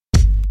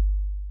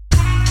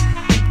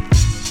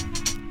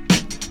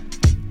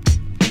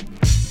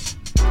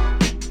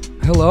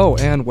Hello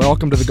and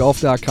welcome to the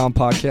Golf.com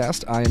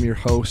podcast. I am your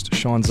host,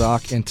 Sean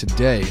Zock, and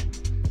today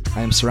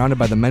I am surrounded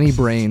by the many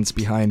brains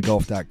behind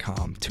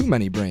Golf.com. Too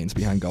many brains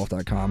behind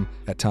Golf.com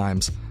at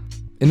times.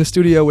 In the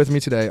studio with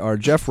me today are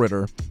Jeff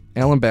Ritter,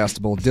 Alan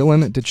Bastable,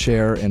 Dylan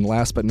DeChair, and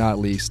last but not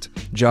least,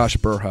 Josh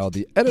Burhow.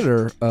 The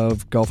editor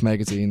of Golf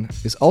Magazine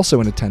is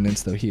also in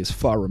attendance, though he is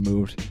far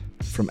removed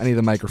from any of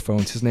the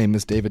microphones. His name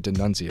is David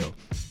D'Annunzio.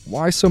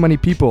 Why so many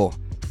people,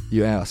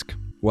 you ask?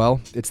 Well,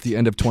 it's the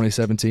end of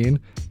 2017.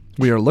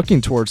 We are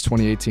looking towards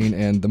 2018,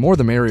 and the more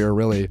the merrier,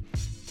 really.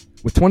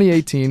 With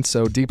 2018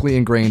 so deeply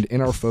ingrained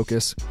in our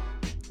focus,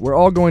 we're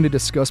all going to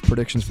discuss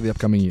predictions for the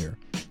upcoming year.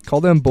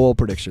 Call them bold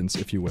predictions,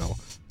 if you will.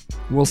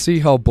 We'll see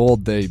how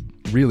bold they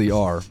really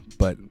are,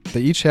 but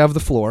they each have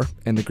the floor,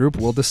 and the group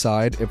will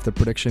decide if the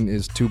prediction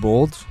is too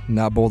bold,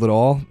 not bold at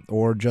all,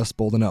 or just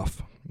bold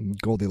enough,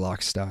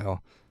 Goldilocks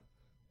style.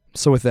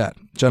 So with that,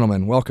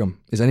 gentlemen, welcome.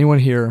 Is anyone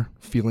here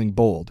feeling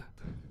bold?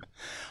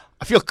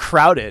 I feel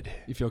crowded.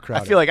 You feel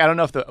crowded? I feel like I don't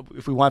know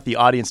if we want the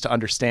audience to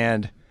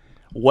understand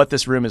what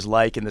this room is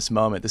like in this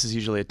moment. This is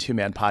usually a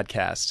two-man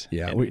podcast.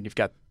 Yeah, and you've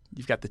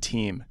got the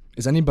team.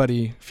 Is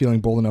anybody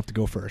feeling bold enough to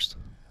go first?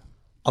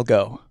 I'll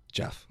go.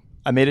 Jeff.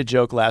 I made a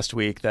joke last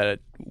week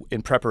that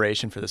in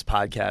preparation for this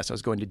podcast, I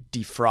was going to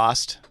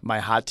defrost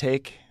my hot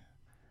take.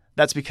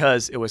 That's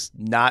because it was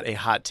not a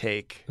hot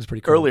take It was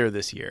pretty cool. earlier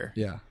this year.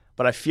 Yeah.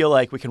 But I feel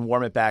like we can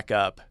warm it back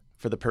up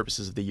for the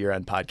purposes of the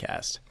year-end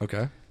podcast.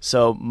 Okay.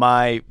 So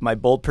my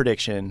bold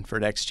prediction for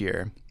next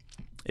year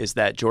is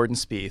that Jordan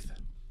Spieth,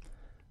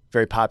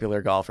 very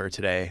popular golfer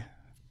today,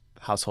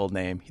 household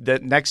name,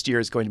 that next year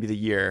is going to be the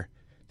year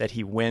that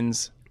he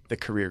wins the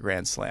career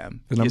Grand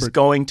Slam. He's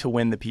going to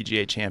win the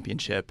PGA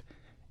Championship,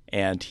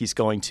 and he's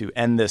going to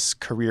end this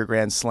career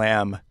Grand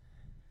Slam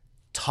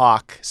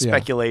talk,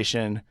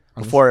 speculation,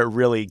 before it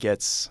really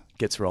gets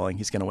rolling.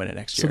 He's going to win it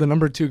next year. So the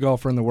number 2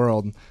 golfer in the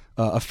world,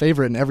 a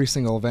favorite in every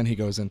single event he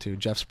goes into,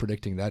 Jeff's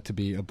predicting that to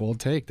be a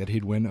bold take, that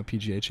he'd win a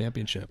PGA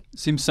Championship.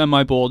 Seems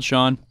semi-bold,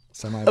 Sean.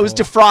 It was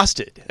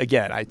defrosted.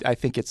 Again, I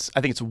think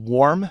it's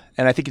warm,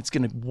 and I think it's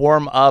going to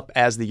warm up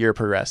as the year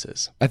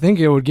progresses. I think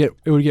it would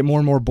get more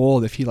and more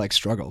bold if he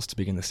struggles to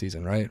begin the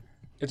season, right?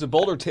 It's a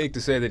bolder take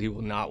to say that he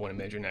will not win a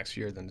major next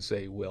year than to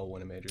say he will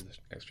win a major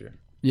next year.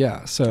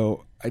 Yeah.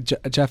 So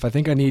Jeff, I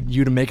think I need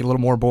you to make it a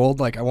little more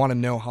bold. I want to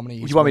know how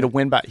many. Would you want me to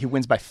win by? He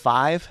wins by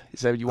 5.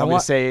 Is that what you want me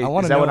to say?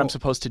 Is that what I'm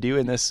supposed to do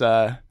in this?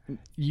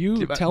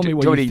 You tell me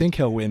what you think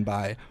he'll win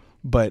by,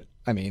 but.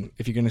 I mean,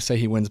 if you're going to say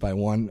he wins by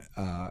 1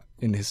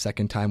 in his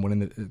second time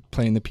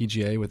playing the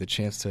PGA with a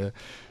chance to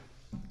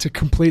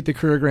complete the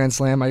career Grand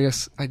Slam, I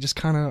guess I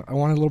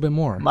want a little bit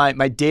more.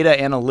 My data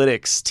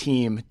analytics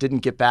team didn't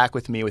get back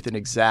with me with an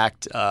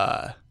exact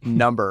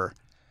number.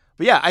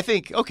 But yeah, I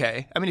think,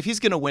 okay. I mean, if he's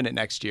going to win it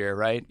next year,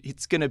 right,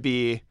 it's going to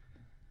be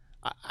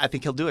I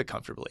think he'll do it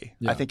comfortably.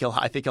 Yeah. I think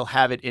he'll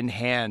have it in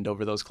hand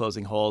over those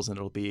closing holes, and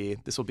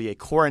this will be a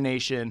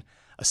coronation,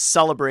 a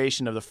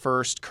celebration of the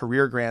first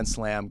career Grand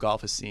Slam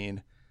golf has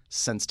seen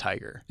since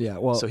Tiger. Yeah,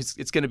 well, so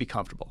it's going to be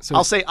comfortable. So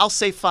I'll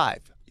say 5.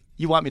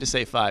 You want me to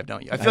say 5,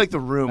 don't you? I feel like the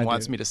room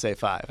wants me to say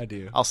 5. I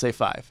do. I'll say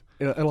 5.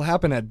 It'll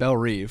happen at Belle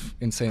Reve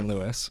in St.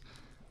 Louis.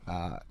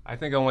 I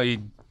think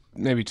only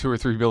maybe 2 or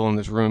 3 people in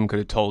this room could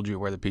have told you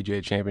where the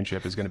PGA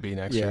Championship is going to be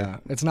next year. Yeah,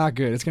 it's not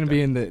good. It's going to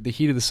be in the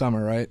heat of the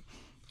summer, right?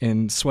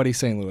 In sweaty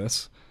St.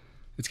 Louis.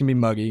 It's going to be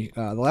muggy.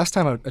 The last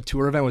time a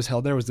tour event was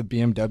held there was the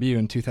BMW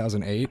in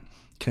 2008.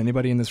 Can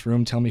anybody in this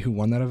room tell me who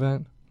won that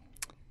event?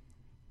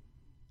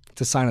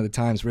 It's a sign of the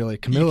times, really.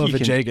 Camilo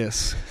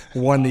Villegas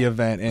won the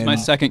event. And my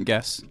second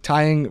guess.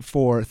 Tying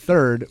for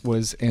third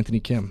was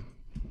Anthony Kim.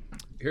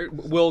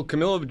 Will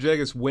Camilo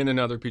Villegas win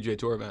another PGA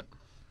Tour event?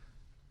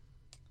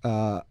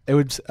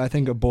 I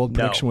think a bold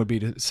prediction would be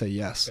to say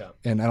yes. Yeah.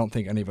 And I don't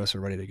think any of us are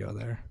ready to go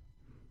there.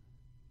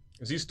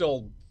 Is he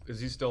still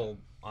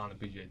on the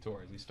PGA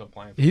Tour? Is he still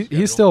playing?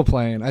 He's still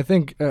playing. I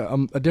think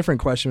a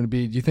different question would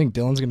be: do you think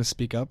Dylan's going to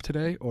speak up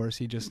today, or is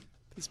he just?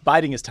 He's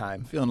biding his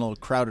time. Feeling a little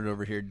crowded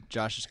over here.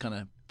 Josh is kind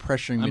of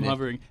pressuring me. I'm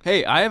hovering.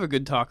 Hey, I have a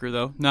good talker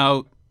though.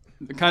 Now,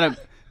 kind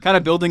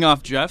of building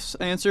off Jeff's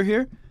answer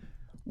here.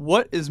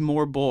 What is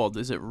more bold?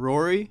 Is it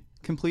Rory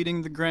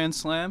completing the Grand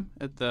Slam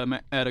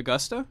at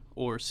Augusta,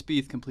 or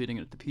Spieth completing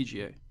it at the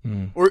PGA,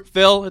 or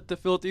Phil at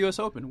the U.S.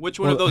 Open? Which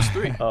one of those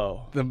 3?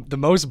 The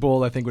most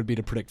bold I think would be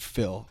to predict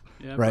Phil.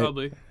 Yeah, right?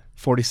 Probably.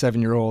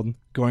 47-year-old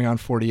going on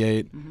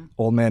 48,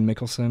 old man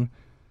Mickelson.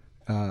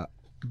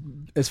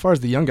 As far as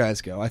the young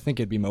guys go, I think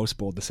it'd be most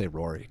bold to say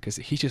Rory because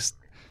he seems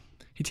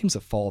to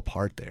fall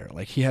apart there.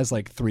 He has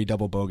 3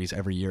 double bogeys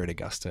every year at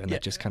Augusta, and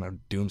that just kind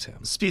of dooms him.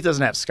 Spieth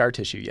doesn't have scar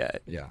tissue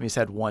yet. Yeah, I mean, he's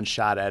had 1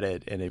 shot at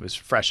it, and it was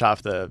fresh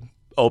off the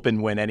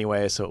Open win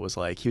anyway. So it was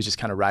he was just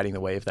kind of riding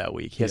the wave that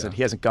week. He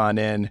hasn't gone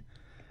in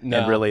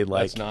and really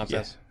that's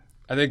nonsense. Yeah.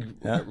 I think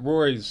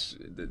Rory's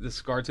the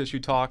scar tissue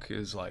talk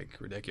is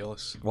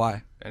ridiculous.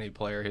 Why? Any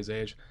player his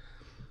age,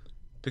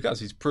 because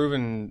he's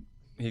proven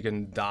he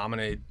can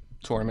dominate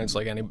tournaments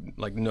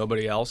like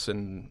nobody else,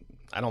 and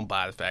I don't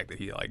buy the fact that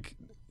he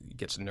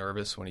gets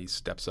nervous when he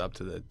steps up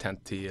to the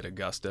 10th tee at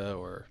Augusta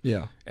or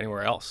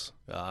anywhere else.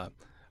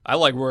 I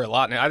like Rory a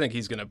lot, and I think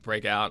he's going to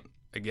break out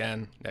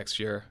again next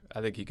year.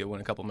 I think he could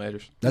win a couple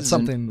majors. That's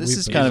something. This we've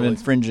is kind of easily-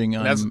 infringing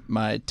on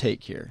my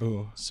take here.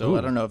 Ooh. So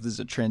I don't know if this is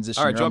a transition.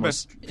 All right, You're jump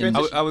almost in.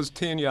 I was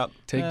teeing you up.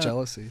 take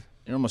jealousy.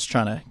 You're almost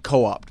trying to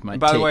co-opt my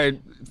By take. the way,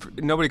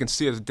 nobody can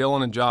see us.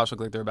 Dylan and Josh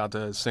look like they're about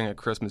to sing a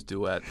Christmas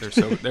duet.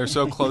 They're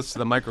so close to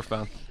the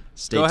microphone.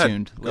 Stay Go ahead.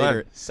 tuned. Go Later.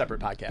 ahead.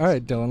 Separate podcast. All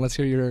right, Dylan, let's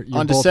hear your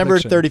On bold December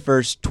prediction.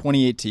 31st,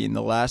 2018,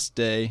 the last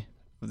day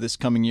of this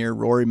coming year,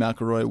 Rory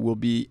McIlroy will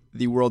be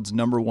the world's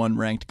 #1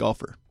 ranked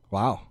golfer.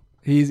 Wow.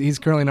 He's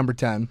currently number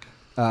 10.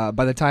 By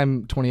the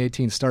time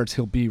 2018 starts,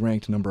 he'll be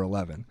ranked number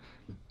 11.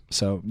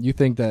 So you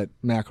think that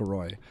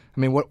McIlroy, I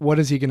mean, what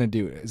is he going to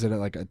do? Is it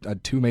like a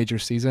 2-major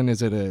season?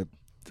 Is it a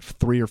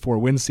 3 or 4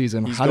 win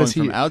season? He's How going does he?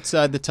 from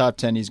outside the top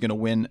 10. He's going to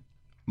win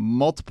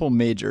multiple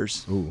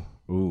majors.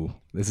 Ooh,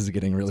 this is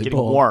getting really getting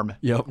bold. warm.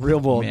 Yep, real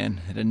bold. Man,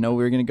 I didn't know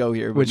we were going to go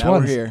here, but Which now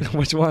ones? we're here.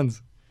 Which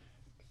ones?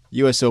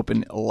 U.S.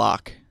 Open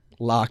lock.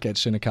 Lock at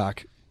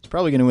Shinnecock. He's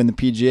probably going to win the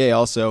PGA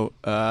also.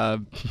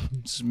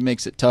 This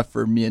makes it tough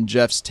for me and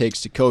Jeff's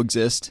takes to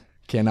coexist.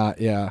 Cannot,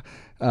 yeah.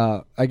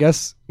 I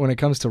guess when it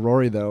comes to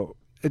Rory, though,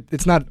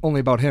 it's not only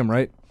about him,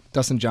 right?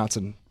 Dustin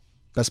Johnson,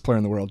 best player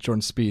in the world.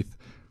 Jordan Spieth,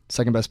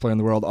 second best player in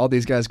the world. All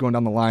these guys going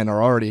down the line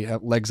are already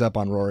have legs up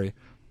on Rory.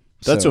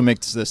 That's So- what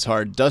makes this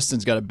hard.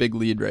 Dustin's got a big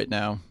lead right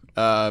now.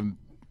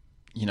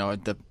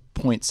 The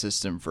point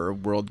system for a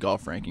world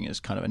golf ranking is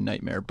kind of a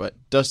nightmare, but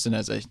Dustin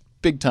has a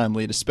big-time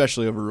lead,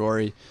 especially over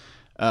Rory.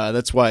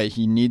 That's why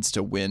he needs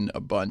to win a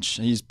bunch.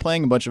 He's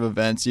playing a bunch of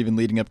events, even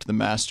leading up to the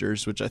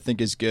Masters, which I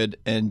think is good.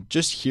 And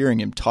just hearing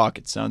him talk,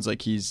 it sounds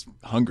like he's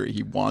hungry.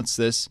 He wants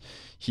this.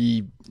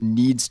 He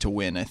needs to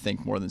win, I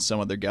think, more than some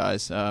other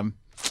guys.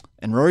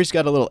 And Rory's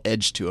got a little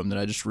edge to him that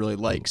I just really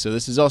like. So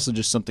this is also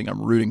just something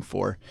I'm rooting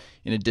for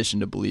in addition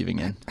to believing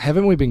in.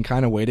 Haven't we been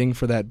kind of waiting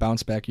for that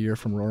bounce back year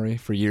from Rory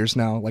for years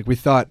now? Like we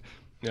thought,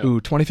 Yeah.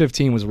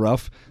 2015 was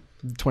rough.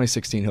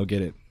 2016 he'll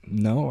get it.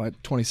 No, at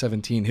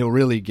 2017 he'll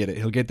really get it.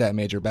 He'll get that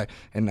major back.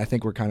 And I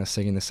think we're kind of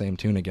singing the same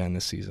tune again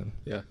this season.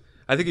 Yeah,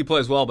 I think he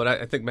plays well, but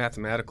I think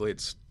mathematically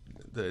it's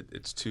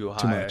too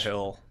high a much.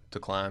 hill to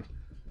climb.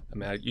 I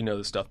mean, you know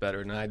this stuff better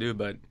than I do,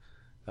 but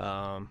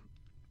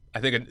I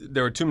think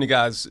there were too many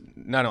guys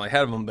not only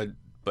ahead of him,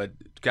 but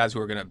guys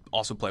who are going to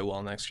also play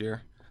well next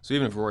year. So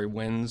even if Rory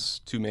wins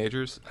 2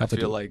 majors, I Have to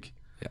feel do- like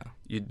Yeah.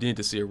 you need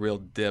to see a real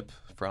dip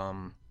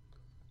from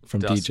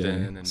From Dustin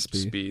DJ and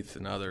Spieth. Spieth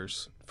and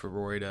others for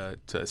Rory to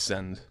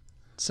ascend.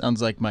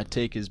 Sounds like my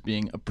take is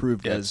being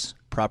approved Yes. as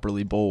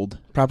properly bold.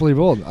 Properly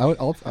bold.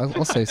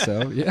 I'll say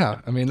so.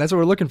 Yeah. I mean, that's what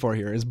we're looking for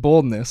here is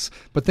boldness,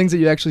 but things that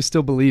you actually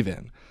still believe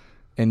in.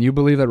 And you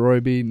believe that Rory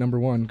be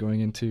 #1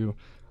 going into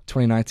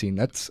 2019.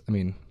 That's, I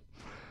mean,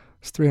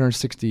 it's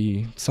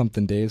 360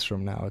 something days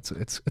from now.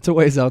 It's a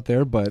ways out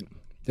there, but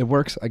it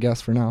works, I guess,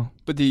 for now.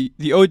 But the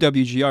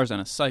OWGR is on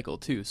a cycle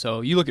too.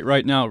 So you look at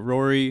right now,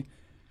 Rory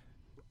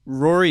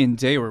and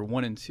Day were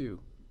 1 and 2.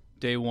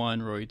 Day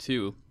 1, Rory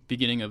 2,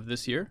 beginning of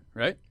this year,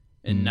 right?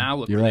 And now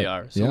look you're where they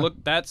right. are. So Yeah.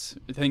 look, that's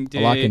I think A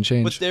lot Day. can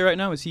change. What's Day right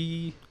now? Is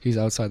he He's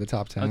outside the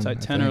top 10. outside I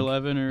 10 or think.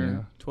 11 or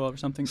Yeah. 12 or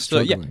something? So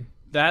yeah, Struggling.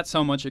 that's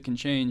how much it can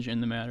change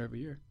in the matter of a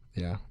year.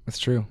 Yeah, that's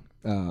true.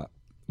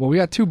 Well, we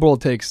got 2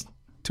 bold takes,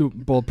 2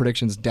 bold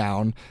predictions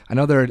down. I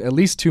know there are at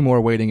least 2 more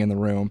waiting in the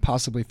room,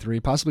 possibly 3,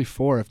 possibly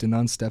 4 if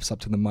Denon steps up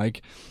to the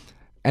mic.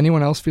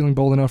 Anyone else feeling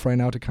bold enough right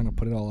now to kind of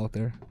put it all out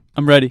there?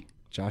 I'm ready.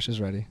 Josh is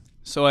ready.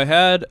 So I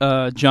had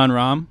John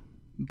Rahm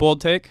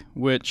bold take,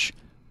 which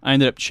I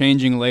ended up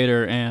changing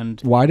later, and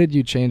Why did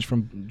you change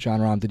from John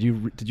Rahm? Did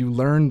you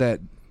learn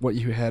that what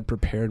you had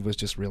prepared was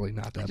just really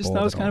not that I just bold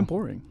thought it was at kind all? of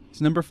boring.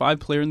 He's number 5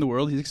 player in the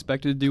world. He's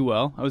expected to do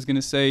well. I was going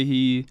to say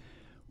he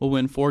will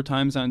win 4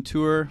 times on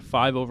tour,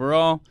 5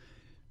 overall,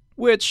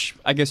 which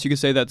I guess you could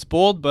say that's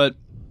bold, but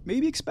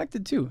maybe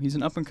expected too. He's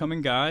an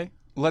up-and-coming guy.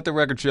 Let the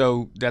record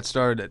show that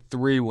started at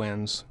 3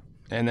 wins,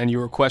 and then you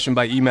were questioned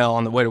by email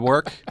on the way to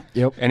work.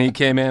 Yep. And he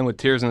came in with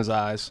tears in his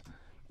eyes,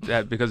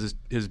 that because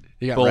his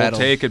He got bold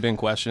rattled. take had been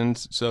questioned,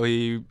 so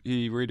he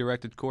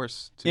redirected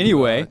course to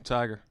Anyway.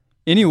 Tiger.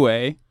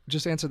 Anyway,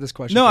 Just answer this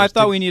question. no, I first.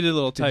 thought Did- we needed a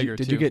little Did Tiger you,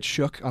 did too. you get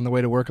shook on the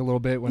way to work a little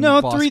bit when No,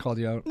 the boss 3 called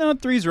you out? No,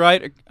 3's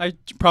right. I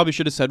probably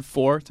should have said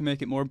 4 to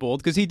make it more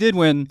bold because he did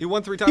win. He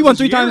won 3 times. He won this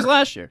 3 year. times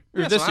last year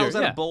or Yeah, this so how year. was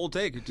that yeah. a bold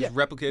take? Just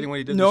replicating what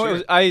he did No, this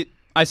it year. was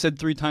I said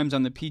 3 times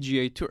on the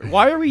PGA Tour.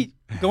 Why are we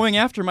going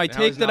after my Now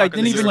take he's that I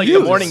knocking didn't the even It's You're like use?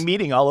 the morning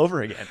meeting all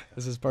over again.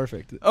 This is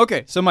perfect.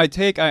 Okay, so my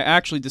take I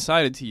actually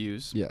decided to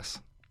use, Yes.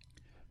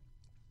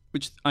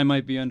 which I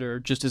might be under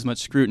just as much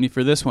scrutiny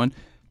for this one.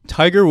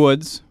 Tiger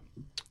Woods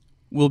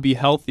will be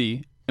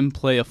healthy and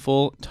play a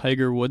full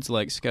Tiger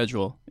Woods-like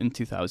schedule in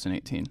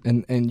 2018.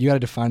 And you got to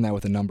define that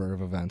with a number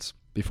of events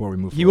before we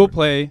move He will forward.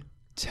 play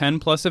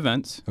 10-plus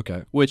events,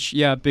 Okay. which,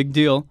 yeah, big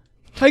deal.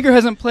 Tiger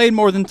hasn't played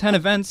more than 10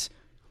 events.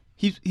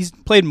 He's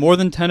played more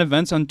than 10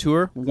 events on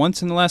tour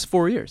once in the last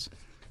 4 years.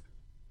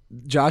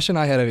 Josh and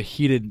I had a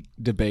heated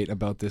debate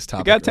about this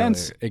topic. got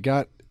tense.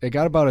 Earlier. It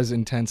got about as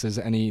intense as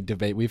any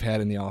debate we've had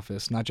in the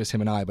office, not just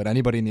him and I, but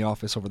anybody in the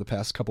office over the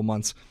past couple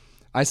months.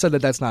 I said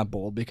that that's not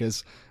bold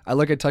because I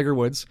look at Tiger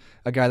Woods,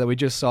 a guy that we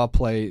just saw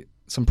play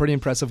some pretty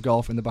impressive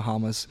golf in the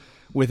Bahamas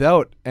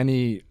without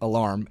any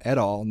alarm at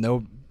all,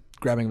 no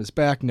grabbing of his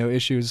back, no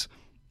issues.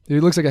 He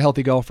looks like a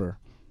healthy golfer.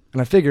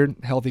 And I figured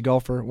healthy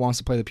golfer wants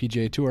to play the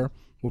PGA Tour,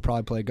 will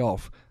probably play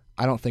golf.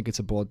 I don't think it's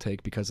a bold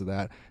take because of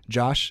that.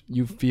 Josh,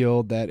 you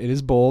feel that it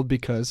is bold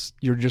because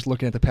you're just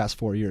looking at the past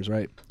 4 years,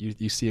 right?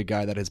 You see a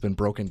guy that has been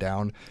broken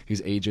down,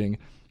 he's aging.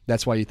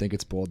 That's why you think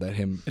it's bold that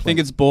him. I think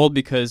it's bold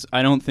because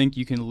I don't think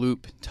you can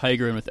loop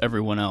Tiger in with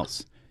everyone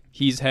else.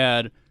 He's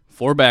had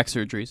 4 back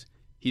surgeries.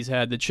 He's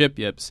had the chip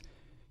yips.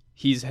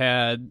 He's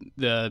had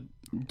the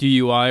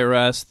DUI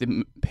arrest,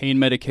 the pain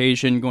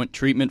medication,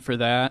 treatment for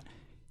that.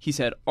 He's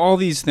had all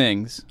these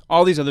things,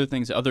 all these other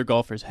things that other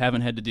golfers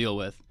haven't had to deal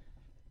with.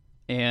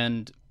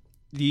 And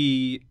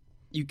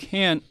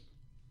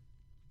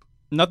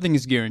nothing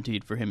is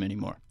guaranteed for him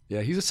anymore.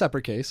 Yeah, he's a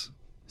separate case.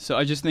 So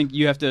I just think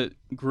you have to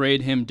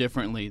grade him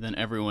differently than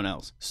everyone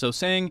else. So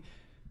saying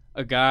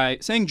Jordan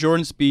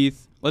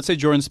Spieth, let's say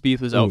Jordan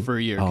Spieth was out for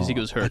a year because he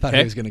was hurt. I thought okay?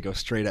 he was going to go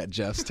straight at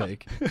Jeff's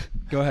take.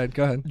 Go ahead.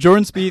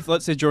 Jordan Spieth,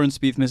 let's say Jordan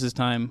Spieth misses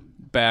time,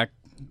 back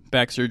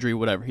surgery,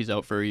 whatever, he's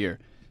out for a year.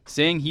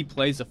 Saying he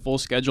plays a full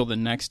schedule the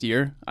next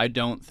year, I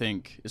don't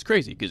think is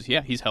crazy because,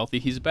 yeah, he's healthy,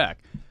 he's back.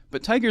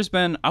 But Tiger's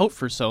been out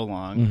for so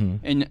long,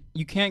 and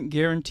you can't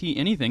guarantee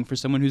anything for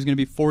someone who's going to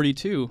be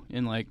 42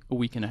 in like a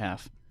week and a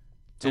half.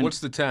 So what's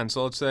the 10?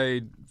 So let's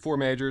say 4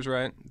 majors,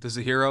 right? Does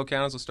the Hero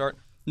count as a start?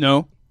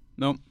 No.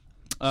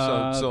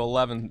 So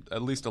 11,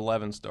 at least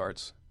 11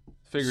 starts.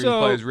 Figure he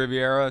plays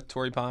Riviera,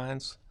 Torrey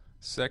Pines,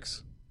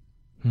 6.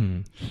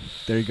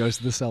 There he goes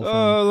to the cell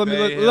phone.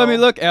 Let me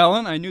look,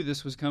 Alan. I knew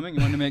this was coming.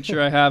 I wanted to make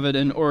sure I have it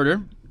in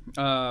order.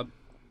 I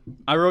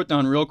wrote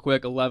down real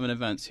quick 11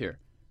 events here.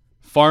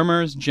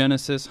 Farmers,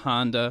 Genesis,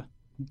 Honda,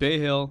 Bay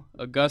Hill,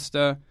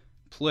 Augusta,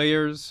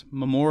 Players,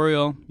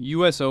 Memorial,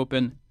 U.S.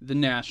 Open, the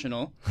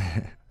National,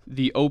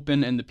 the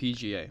Open, and the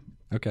PGA.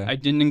 Okay. I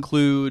didn't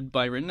include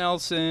Byron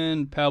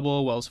Nelson,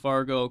 Pebble, Wells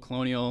Fargo,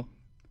 Colonial,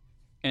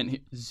 and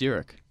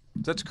Zurich.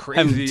 That's crazy.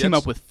 Having to team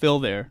up with Phil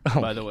there,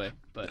 by the way.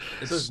 But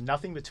So there's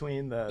nothing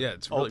between the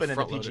it's really Open and the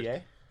front-loaded.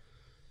 PGA?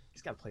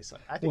 He's got to play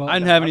something. I think I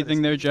didn't have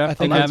anything there, Jeff. I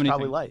think didn't have that's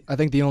probably anything. light. I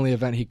think the only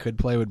event he could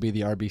play would be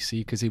the RBC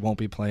because he won't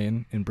be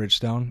playing in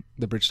Bridgestone,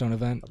 the Bridgestone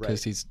event,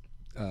 because Right. he's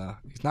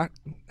not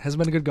hasn't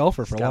been a good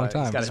golfer for a long He's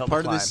time. gotta help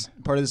Part him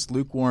of this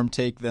lukewarm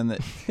take then that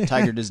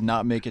Tiger does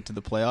not make it to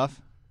the playoff.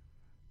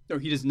 No,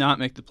 he does not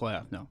make the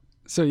playoff, no.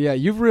 So yeah,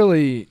 you've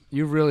really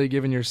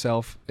given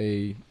yourself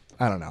a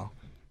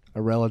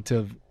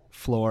relative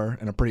floor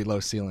and a pretty low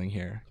ceiling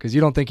here because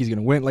you don't think he's going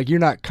to win. Like you're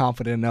not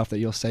confident enough that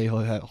you'll say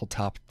he'll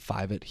top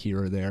 5 it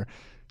here or there.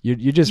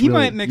 You just He really,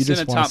 might mix you in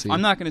just a wanna top. see.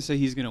 I'm not going to say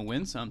he's going to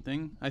win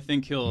something. I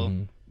think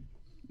he'll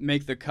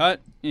make the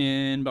cut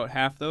in about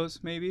half those,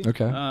 maybe.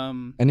 Okay.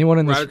 Um, Anyone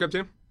in this? Ryder Cup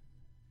team?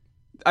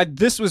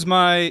 this was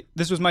my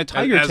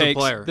Tiger As a take.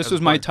 player, This as a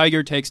was my player.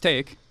 Tiger takes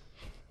take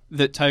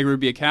that Tiger would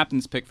be a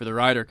captain's pick for the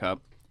Ryder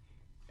Cup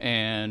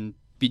and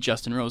beat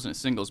Justin Rose in a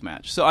singles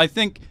match. So I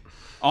think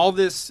all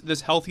this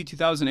healthy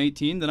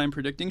 2018 that I'm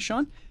predicting,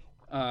 Sean,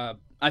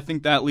 I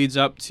think that leads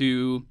up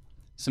to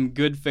some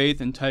good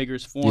faith in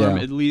Tiger's form,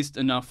 Yeah. at least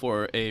enough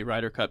for a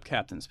Ryder Cup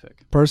captain's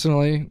pick.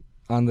 Personally,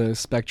 on the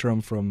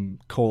spectrum from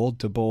cold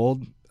to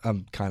bold,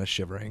 I'm kind of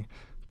shivering,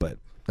 but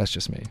that's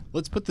just me.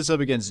 Let's put this up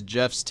against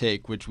Jeff's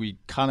take, which we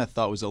kind of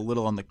thought was a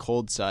little on the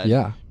cold side.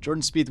 Yeah.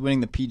 Jordan Spieth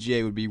winning the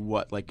PGA would be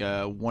what, like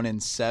a 1 in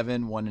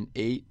 7, 1 in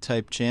 8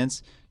 type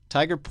chance.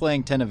 Tiger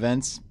playing 10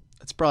 events,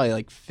 that's probably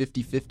like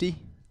 50-50.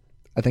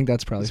 I think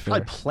that's probably He's fair.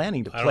 probably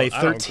planning to I play don't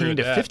agree 13 with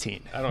to that.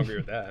 15. I don't agree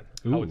with that.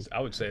 Ooh.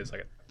 I would say it's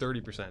like a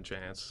 30%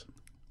 chance.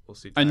 We'll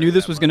see. I knew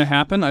this was going to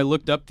happen. I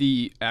looked up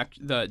the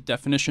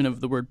definition of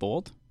the word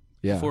bold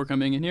Yeah. before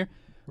coming in here.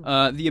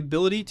 The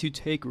ability to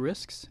take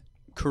risks,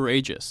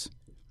 courageous.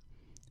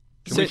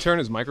 Can we turn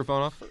his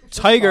microphone off?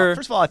 Tiger,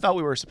 First of all, I thought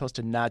we were supposed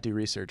to not do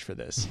research for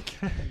this.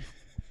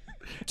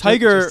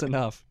 Tiger Just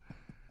enough.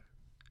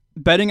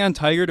 betting on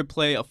Tiger to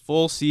play a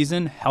full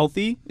season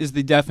healthy is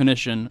the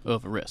definition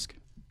of risk.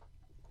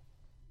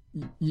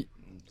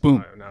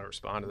 Boom. I'm not to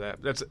respond to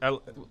that. That's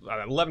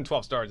 11,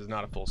 12 starts is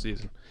not a full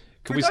season.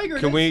 Can For we Tiger, it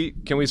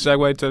can we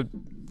segue to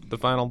the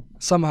final?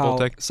 Somehow,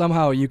 Bold take?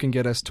 somehow you can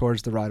get us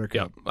towards the Ryder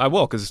Yeah, Cup. I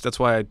will because that's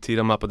why I teed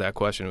him up with that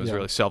question. It was Yeah.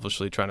 really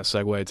selfishly trying to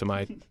segue to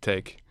my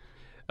take.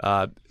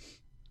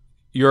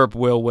 Europe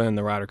will win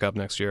the Ryder Cup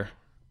next year,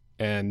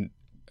 and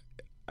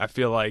I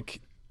feel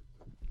like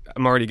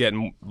I'm already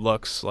getting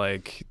looks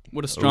like.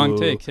 What a strong Ooh.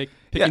 take.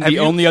 Picking have the you-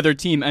 only other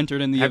team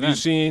entered in the Have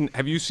event.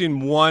 you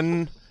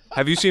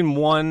seen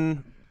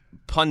one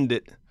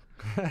pundit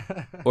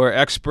or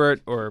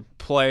expert or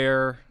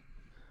player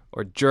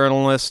or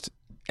journalist,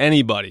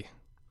 anybody,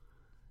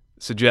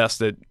 suggest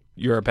that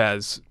Europe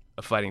has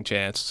a fighting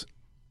chance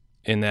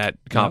in that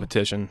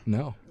competition?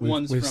 No.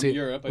 Ones from seen,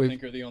 Europe, I we've-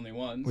 think, are the only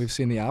ones. We've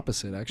seen the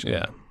opposite, actually.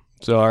 Yeah.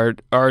 So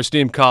our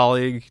esteemed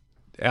colleague,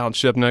 Alan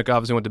Shipnick,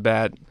 obviously went to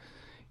bat.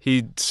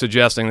 He's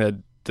suggesting that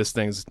this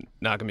thing's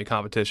not going to be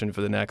competition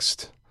for the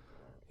next,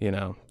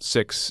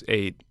 6,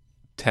 8,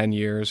 10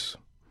 years.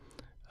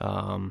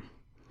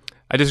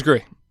 I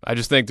disagree. I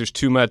just think there's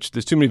too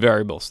many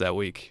variables that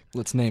week.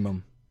 Let's name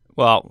them.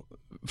 Well,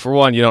 for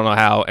one, you don't know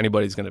how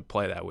anybody's going to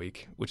play that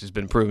week, which has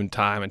been proven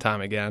time and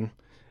time again.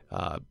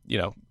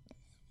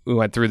 We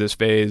went through this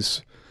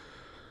phase.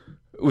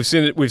 We've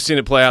seen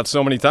it play out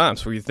so many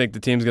times where you think the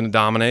team's going to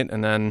dominate,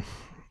 and then,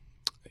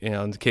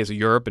 in the case of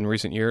Europe in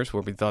recent years,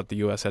 where we thought the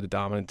U.S. had a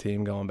dominant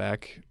team going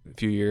back a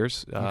few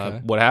years,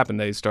 what happened?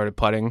 They started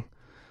putting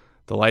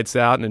the lights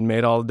out, and it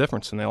made all the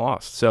difference, and they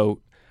lost. So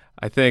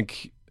I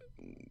think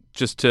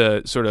just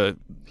to sort of,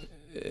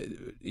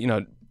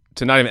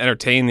 to not even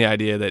entertain the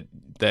idea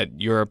that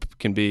Europe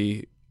can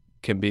be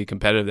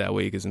competitive that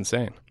week is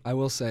insane. I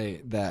will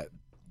say that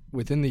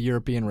within the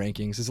European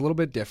rankings is a little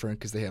bit different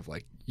because they have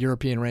like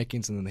European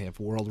rankings and then they have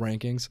world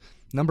rankings.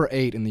 Number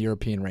 8 in the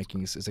European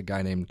rankings is a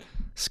guy named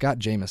Scott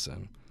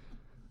Jameson.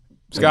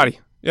 Scotty.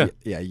 Yeah.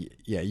 Yeah.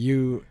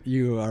 You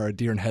are a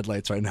deer in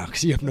headlights right now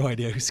because you have no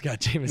idea who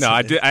Scott Jameson No,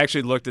 I is. did. I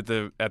actually looked at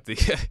the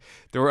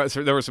there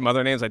were some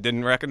other names I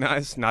didn't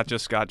recognize, not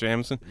just Scott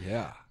Jameson.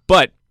 Yeah.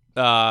 But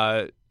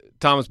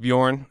Thomas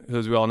Bjorn, who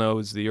as we all know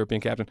is the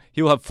European captain,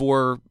 he will have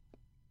 4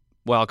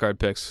 wildcard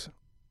picks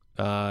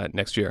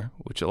next year,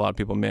 which a lot of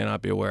people may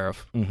not be aware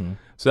of. Mm-hmm.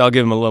 So that'll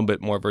give him a little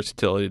bit more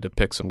versatility to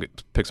pick some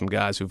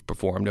guys who've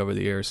performed over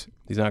the years.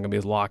 He's not going to be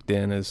as locked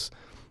in as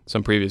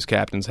some previous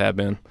captains have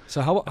been.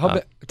 So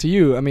how to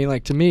you? I mean,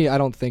 like to me, I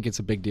don't think it's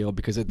a big deal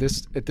because at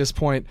this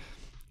point,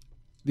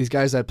 these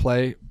guys that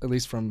play, at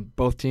least from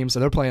both teams, so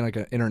they're playing like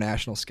an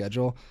international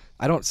schedule.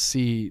 I don't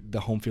see the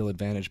home field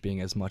advantage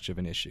being as much of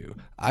an issue.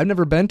 I've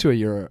never been to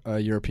a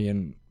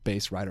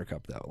European-based Ryder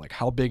Cup though. Like,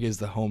 how big is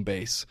the home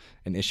base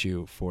an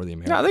issue for the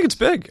Americans? No, I think it's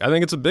big. I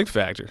think it's a big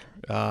factor.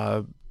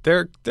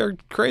 They're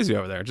crazy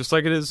over there, just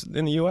like it is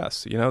in the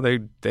U.S.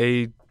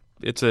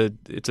 It's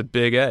a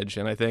big edge,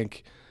 and I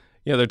think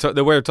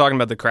the way they're talking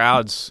about the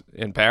crowds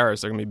in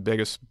Paris, they're gonna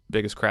be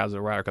biggest crowds of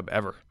the Ryder Cup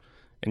ever.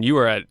 And you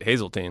were at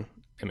Hazeltine.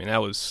 I mean,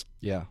 that was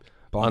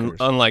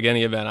unlike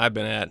any event I've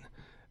been at.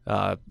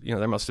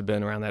 There must have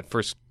been around that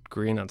first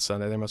green on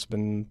Sunday. There must have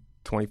been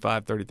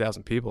 25,000,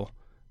 30,000 people.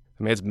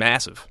 I mean, it's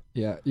massive.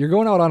 Yeah, you're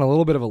going out on a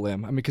little bit of a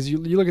limb. I mean, because you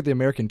look at the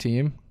American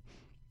team,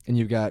 and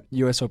you've got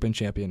U.S. Open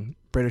champion,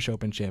 British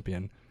Open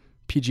champion,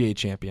 PGA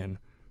champion,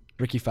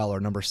 Ricky Fowler,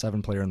 number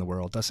 7 player in the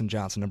world, Dustin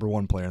Johnson, number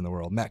 1 player in the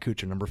world, Matt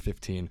Kuchar, number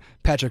 15,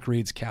 Patrick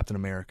Reed's Captain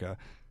America.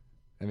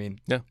 I mean,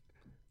 yeah.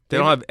 They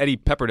don't have Eddie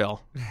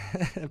Pepperdell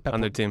on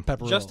their team.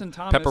 Pepperell. Justin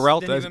Thomas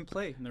Pepperell, didn't even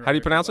play. In the how do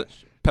you pronounce it?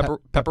 Pepperell?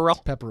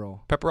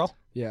 Pepperell.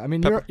 Yeah, I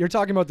mean, you're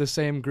talking about the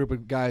same group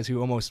of guys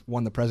who almost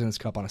won the President's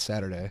Cup on a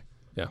Saturday.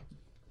 Yeah.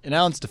 In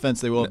Allen's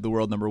defense, they will have the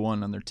world number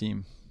 1 on their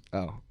team.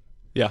 Oh.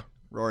 Yeah.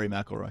 Rory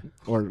McIlroy.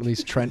 Or at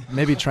least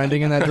maybe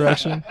trending in that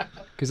direction.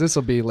 Because this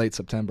will be late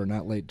September,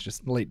 not late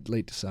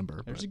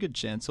December. There's a good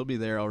chance he'll be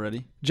there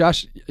already.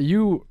 Josh,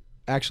 you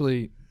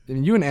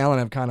and Alan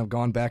have kind of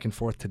gone back and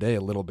forth today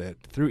a little bit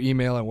through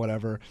email and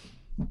whatever.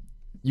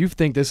 You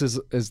think this is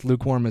as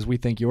lukewarm as we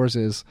think yours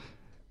is.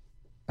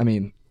 I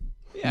mean,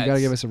 you got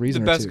to give us a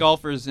reason. The or best two.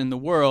 golfers in the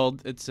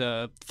world. It's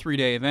a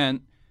 3-day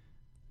event.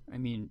 I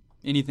mean,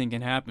 anything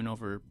can happen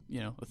over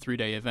a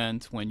 3-day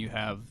event when you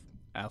have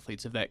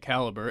athletes of that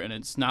caliber, and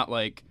it's not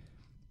like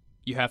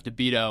you have to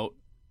beat out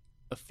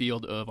a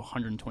field of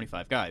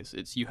 125 guys.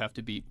 It's you have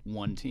to beat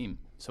one team.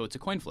 So it's a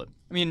coin flip.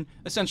 I mean,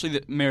 essentially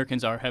the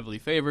Americans are heavily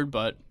favored,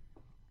 but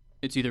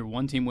it's either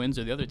one team wins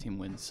or the other team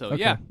wins. So Okay.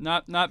 yeah,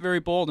 not very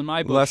bold in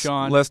my book,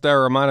 Sean. Lest I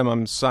remind him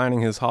I'm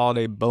signing his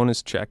holiday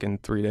bonus check in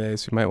 3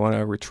 days. You might want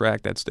to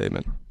retract that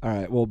statement. All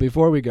right. Well,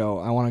 before we go,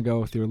 I want to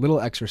go through a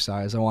little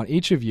exercise. I want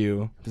each of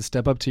you to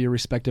step up to your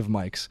respective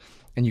mics,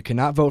 and you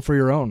cannot vote for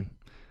your own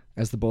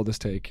as the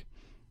boldest take.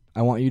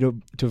 I want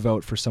you to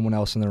vote for someone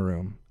else in the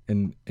room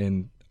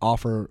and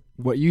offer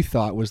what you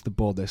thought was the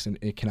boldest, and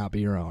it cannot be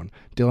your own.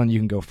 Dylan, you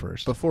can go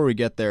first. Before we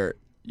get there,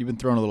 you've been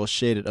throwing a little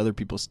shade at other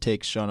people's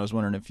takes, Sean. I was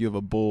wondering if you have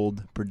a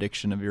bold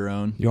prediction of your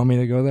own. You want me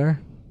to go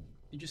there?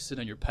 You just sit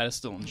on your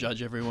pedestal and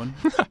judge everyone.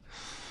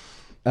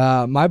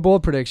 My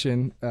bold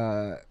prediction,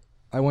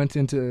 I went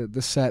into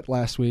the set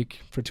last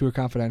week for Tour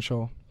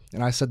Confidential,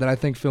 and I said that I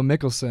think Phil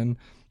Mickelson,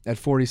 at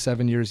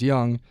 47 years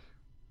young,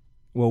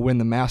 will win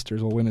the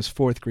Masters, will win his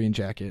 4th green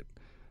jacket.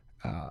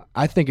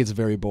 I think it's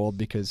very bold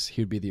because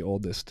he would be the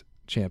oldest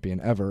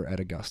champion ever at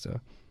Augusta.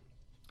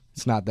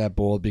 It's not that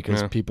bold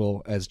because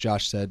people, as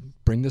Josh said,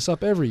 bring this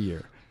up every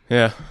year.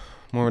 Yeah,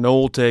 more an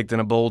old take than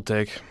a bold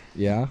take.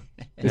 Yeah,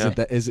 is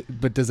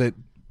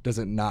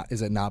it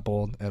not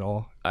bold at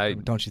all?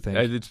 Don't you think?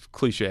 It's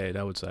cliched,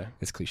 I would say.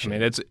 It's cliche. I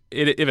mean,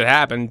 if it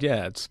happened,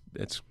 yeah, it's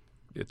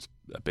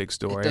a big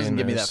story. It doesn't and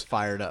get me that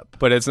fired up.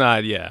 But it's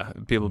not. Yeah,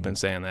 people have been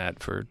saying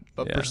that for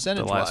the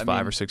last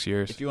 5 or 6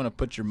 years. If you want to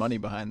put your money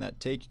behind that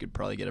take, you could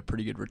probably get a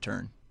pretty good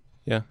return.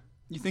 Yeah.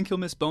 You think he'll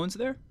miss Bones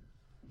there?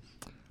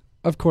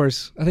 Of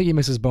course. I think he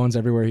misses Bones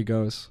everywhere he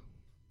goes.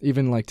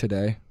 Even like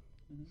today,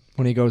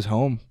 when he goes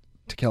home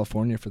to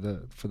California for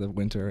the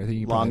winter. I think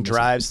he long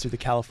drives through the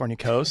California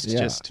coast. Yeah.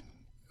 Just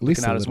At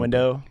least looking out his little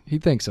window. bit. He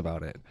thinks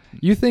about it.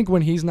 You think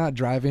when he's not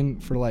driving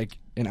for like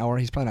an hour,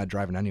 he's probably not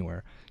driving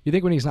anywhere. You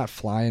think when he's not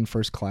flying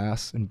first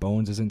class and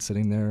Bones isn't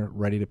sitting there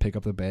ready to pick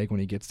up the bag when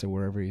he gets to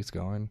wherever he's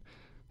going,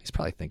 he's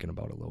probably thinking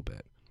about it a little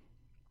bit.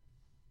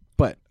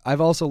 But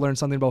I've also learned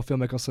something about Phil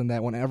Mickelson,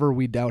 that whenever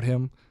we doubt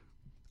him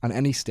on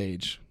any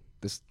stage,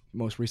 this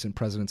most recent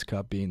President's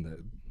Cup being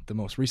the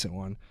most recent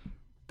one,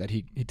 that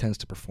he tends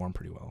to perform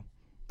pretty well.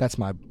 That's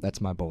my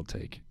bold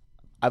take.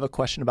 I have a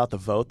question about the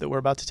vote that we're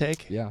about to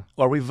take. Yeah.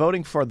 Are we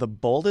voting for the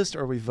boldest,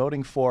 or are we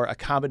voting for a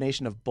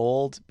combination of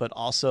bold, but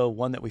also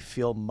one that we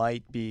feel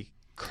might be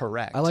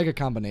correct? I like a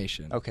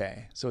combination.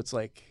 Okay. So it's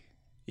like,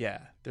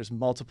 there's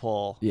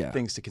multiple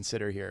things to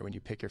consider here when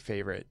you pick your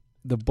favorite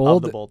The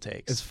bold, of the bold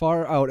takes. as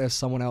far out as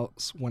someone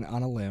else went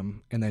on a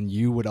limb, and then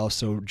you would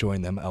also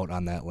join them out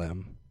on that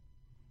limb.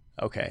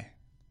 Okay.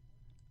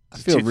 I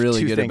feel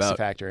really two good things to about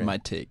factor in. my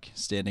take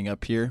standing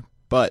up here,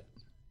 but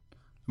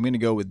I'm going to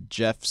go with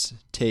Jeff's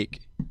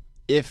take.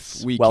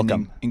 If we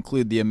Welcome. can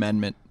include the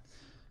amendment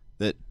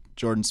that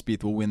Jordan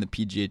Spieth will win the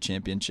PGA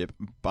Championship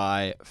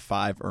by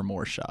 5 or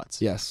more shots.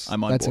 Yes,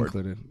 I'm on that's board.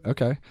 included.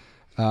 Okay.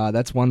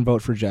 That's one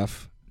vote for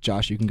Jeff.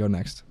 Josh, you can go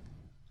next.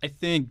 I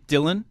think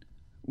Dylan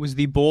was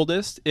the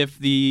boldest if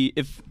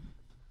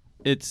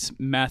it's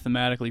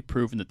mathematically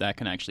proven that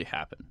can actually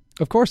happen.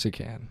 Of course he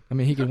can. I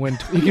mean, he can win.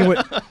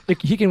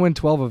 He can win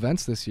 12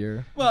 events this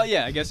year. Well,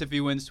 yeah, I guess if he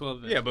wins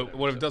 12 Yeah, but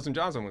what if Dustin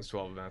Johnson wins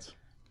 12 events?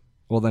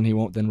 Well, then he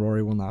won't. Then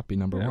Rory will not be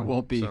number There one.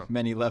 won't be So-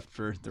 many left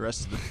for the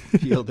rest of the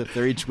field if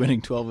they're each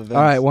winning 12 events.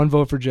 All right, one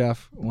vote for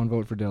Jeff. One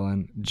vote for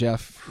Dylan.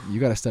 Jeff, you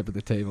got to step at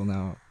the table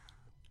now.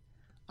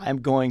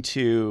 I'm going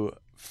to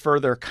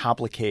further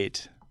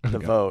complicate the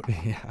vote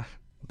Yeah.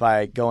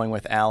 by going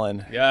with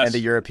Alan Yes. and the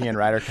European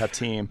Ryder Cup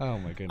team. Oh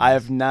my goodness. I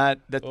have not.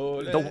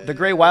 The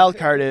great wild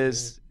card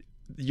is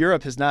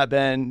Europe has not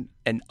been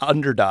an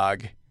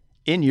underdog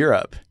in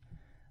Europe,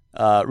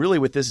 really,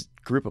 with this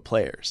group of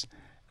players,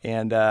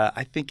 and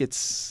I think it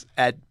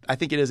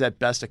is at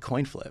best a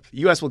coin flip. The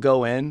U.S. will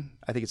go in.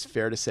 I think it's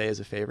fair to say as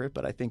a favorite,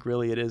 but I think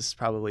really it is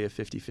probably a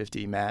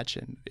 50-50 match,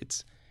 and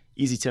it's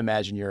easy to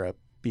imagine Europe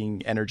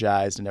being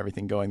energized and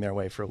everything going their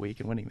way for a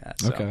week and winning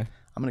that. So Okay.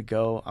 I'm gonna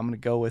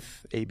go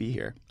with AB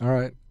here. All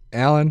right,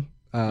 Alan.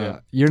 Yeah.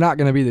 You're not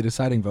going to be the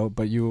deciding vote,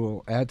 but you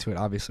will add to it.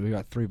 Obviously, we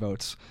got 3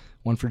 votes: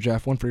 one for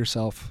Jeff, one for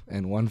yourself,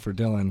 and one for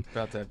Dylan.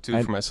 About to have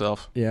 2 for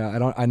myself.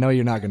 Yeah, I know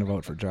you're not going to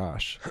vote for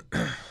Josh.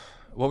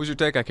 What was your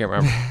take? I can't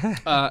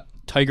remember.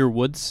 Tiger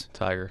Woods.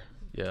 Tiger.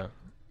 Yeah.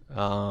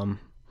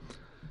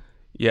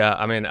 Yeah,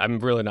 I mean, I'm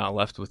really not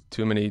left with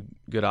too many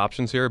good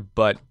options here,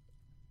 but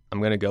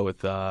I'm gonna go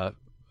with Rory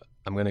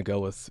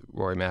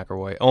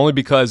McIlroy, only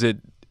because it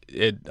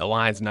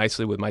aligns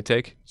nicely with my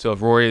take. So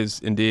if Rory is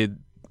indeed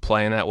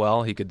playing that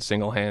well, he could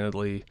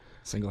single-handedly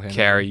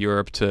carry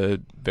Europe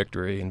to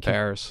victory in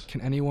Paris.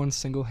 Can anyone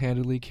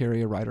single-handedly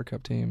carry a Ryder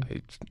Cup team?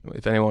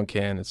 If anyone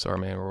can, it's our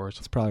man Rory.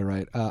 That's probably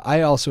right.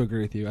 I also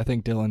agree with you. I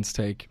think Dylan's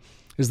take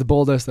is the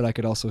boldest that I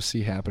could also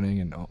see happening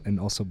and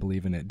also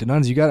believe in it.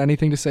 Denunz, you got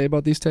anything to say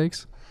about these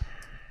takes?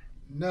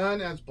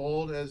 None as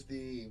bold as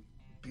the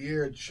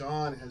beard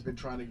Sean has been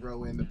trying to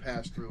grow in the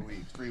past 3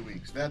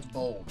 weeks. That's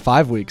bold.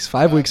 5 weeks.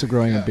 5 weeks of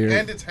growing a Yeah, beard.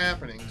 and it's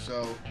happening,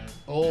 so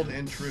bold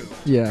and true.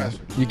 It's Yeah,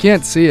 impressive. you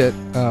can't see it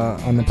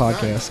on the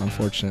podcast,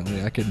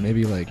 unfortunately. I could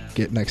maybe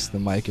get next to the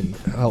mic and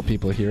help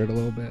people hear it a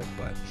little bit,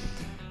 but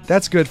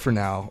that's good for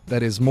now.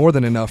 That is more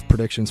than enough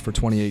predictions for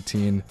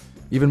 2018,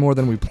 even more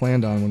than we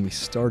planned on when we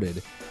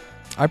started.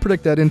 I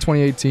predict that in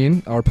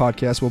 2018, our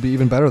podcast will be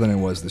even better than it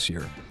was this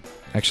year.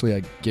 Actually,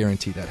 I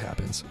guarantee that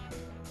happens.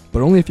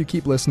 But only if you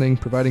keep listening,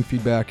 providing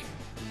feedback,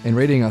 and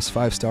rating us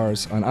 5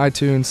 stars on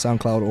iTunes,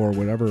 SoundCloud, or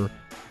whatever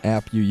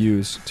app you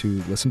use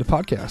to listen to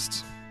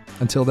podcasts.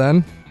 Until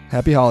then,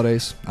 happy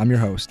holidays. I'm your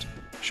host,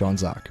 Sean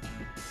Zock.